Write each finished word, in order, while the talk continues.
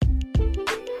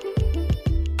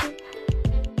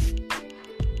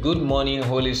Good morning,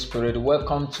 Holy Spirit.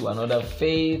 Welcome to another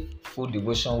faithful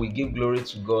devotion. We give glory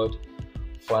to God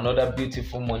for another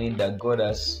beautiful morning that God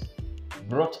has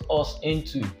brought us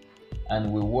into,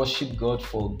 and we worship God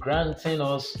for granting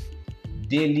us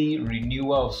daily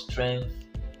renewal of strength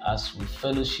as we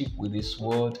fellowship with His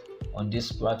Word on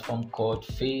this platform called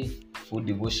Faithful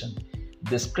Devotion.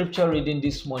 The scripture reading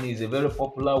this morning is a very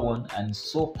popular one and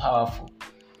so powerful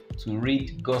to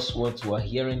read God's Word to our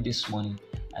hearing this morning,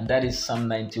 and that is Psalm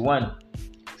 91.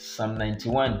 Psalm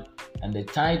 91. And the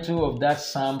title of that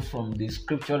psalm from the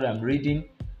scripture that I'm reading,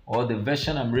 or the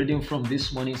version I'm reading from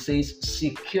this morning, says,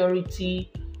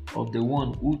 Security of the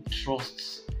one who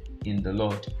trusts in the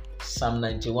Lord. Psalm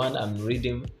 91, I'm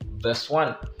reading verse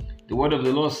 1. The word of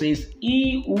the Lord says,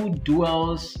 He who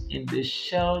dwells in the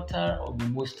shelter of the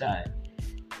Most High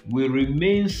will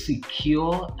remain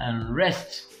secure and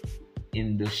rest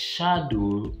in the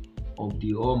shadow of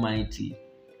the Almighty,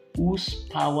 whose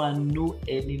power no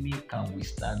enemy can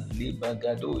withstand.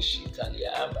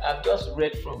 I've just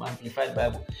read from Amplified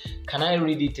Bible. Can I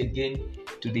read it again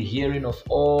to the hearing of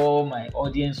all my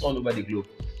audience all over the globe?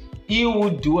 He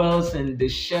who dwells in the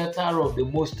shelter of the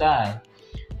Most High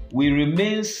will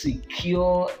remain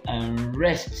secure and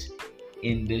rest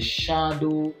in the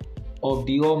shadow of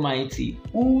the Almighty,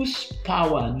 whose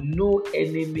power no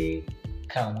enemy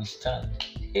can withstand.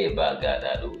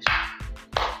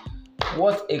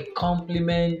 What a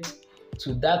compliment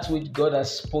to that which God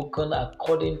has spoken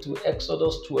according to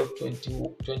Exodus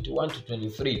 12:21 to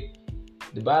 23.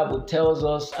 The Bible tells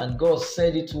us, and God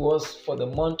said it to us for the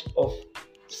month of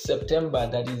September,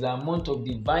 that is a month of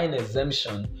divine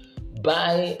exemption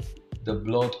by the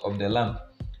blood of the Lamb.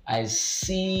 I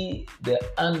see the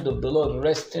hand of the Lord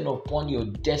resting upon your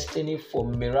destiny for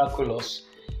miraculous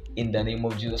in the name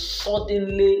of Jesus.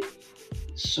 Suddenly,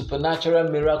 supernatural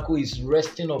miracle is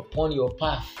resting upon your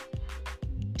path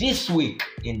this week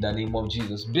in the name of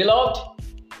Jesus. Beloved,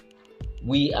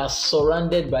 we are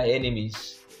surrounded by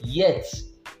enemies, yet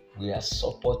we are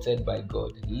supported by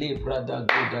God.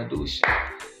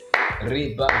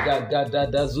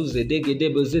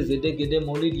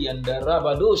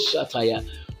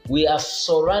 We are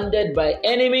surrounded by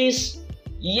enemies,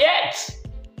 yet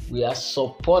we are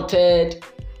supported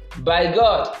by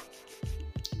God.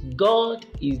 God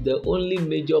is the only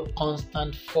major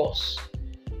constant force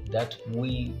that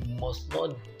we must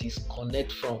not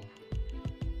disconnect from.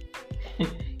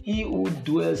 He who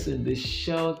dwells in the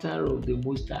shelter of the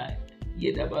Most High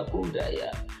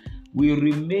will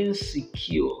remain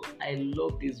secure. I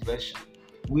love this version.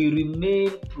 We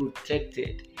remain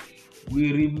protected.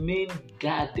 We remain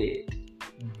guarded,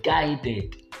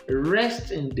 guided.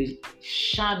 Rest in the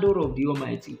shadow of the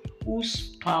Almighty,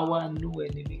 whose power no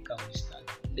enemy can withstand.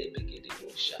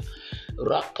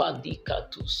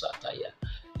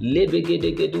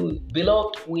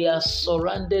 Beloved, we are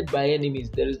surrounded by enemies.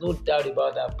 There is no doubt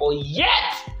about that. But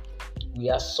yet, we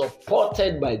are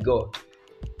supported by God.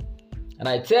 And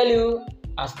I tell you,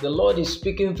 as the Lord is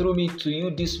speaking through me to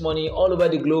you this morning all over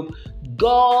the globe,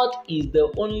 God is the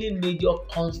only major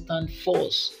constant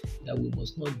force that we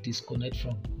must not disconnect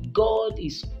from. God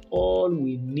is all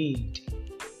we need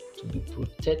to be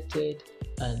protected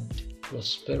and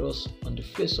prosperous on the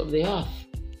face of the earth.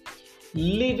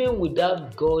 Living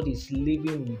without God is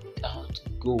living without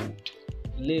gold.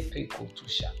 Living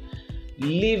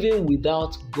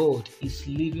without God is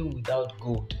living without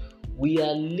gold. We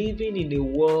are living in a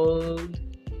world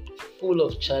full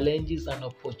of challenges and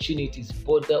opportunities,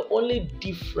 but the only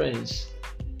difference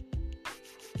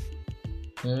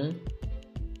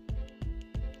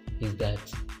is that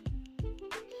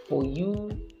for you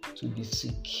to be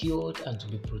secured and to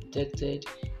be protected,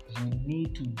 you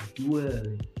need to dwell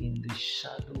in the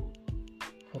shadow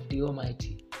of the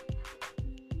Almighty.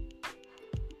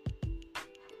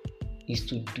 Is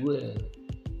to dwell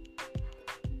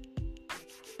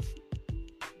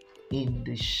in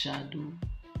the shadow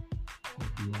of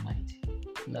the Almighty.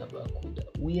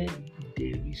 Where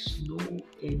there is no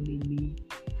enemy,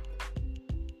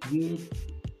 where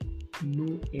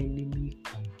no enemy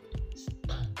can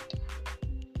stand.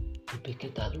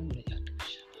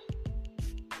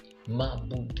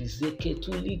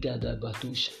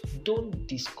 Don't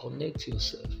disconnect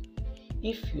yourself.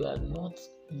 If you are not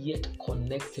yet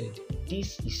connected,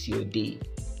 this is your day.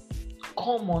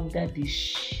 Come under this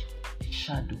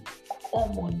shadow.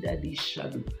 Come under this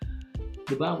shadow.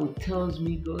 The Bible tells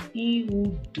me, God, he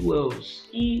who dwells,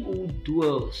 he who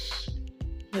dwells.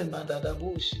 Come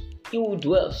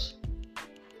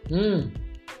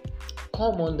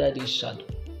under this shadow.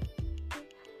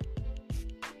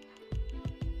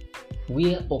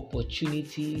 Where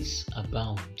opportunities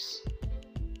abounds.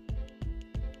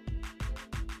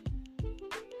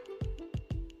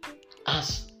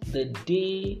 the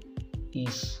day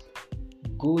is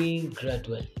going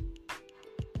gradually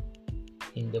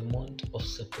in the month of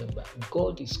September,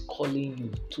 God is calling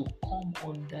you to come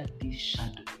under this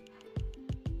shadow.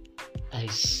 I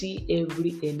see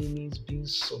every enemy being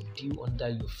subdued under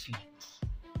your feet,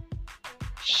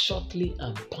 shortly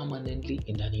and permanently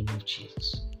in the name of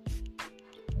Jesus.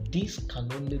 This can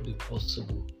only be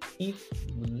possible if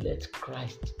you let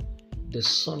Christ, the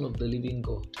Son of the living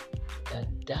God,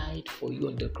 that died for you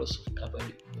on the cross of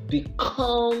Calvary,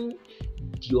 become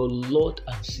your Lord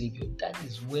and Savior. That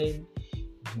is when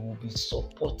you will be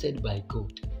supported by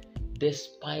God,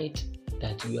 despite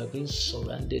that you are being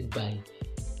surrounded by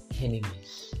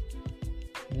enemies.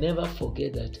 Never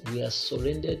forget that we are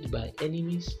surrounded by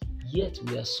enemies, yet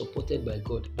we are supported by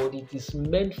God. But it is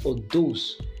meant for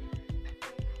those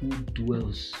who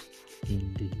dwells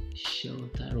in the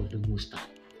shelter of the Most High,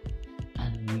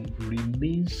 and we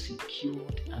remain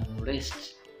secured and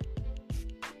rest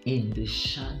in the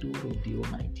shadow of the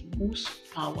Almighty, whose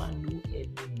power no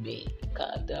enemy,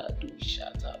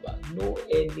 no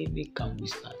enemy can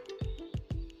withstand.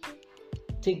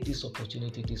 Take this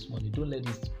opportunity this morning. Don't let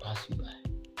this pass you by.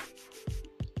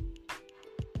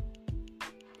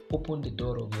 Open the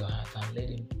door of your heart and let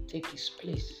Him take His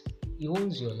place. He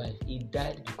owns your life. He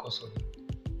died because of you.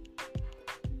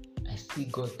 I see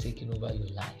God taking over your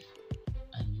life,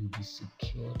 and you'll be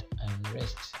secured and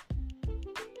rest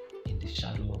in the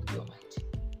shadow of the Almighty,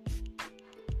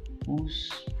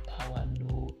 whose power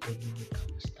no enemy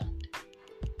can withstand,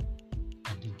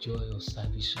 and the joy of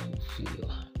salvation will fill your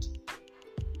heart.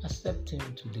 Accept Him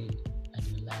today, and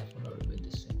your life will not remain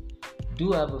the same.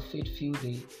 Do have a faith-filled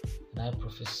day, and I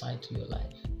prophesy to your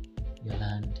life. Your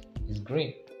land is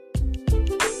green.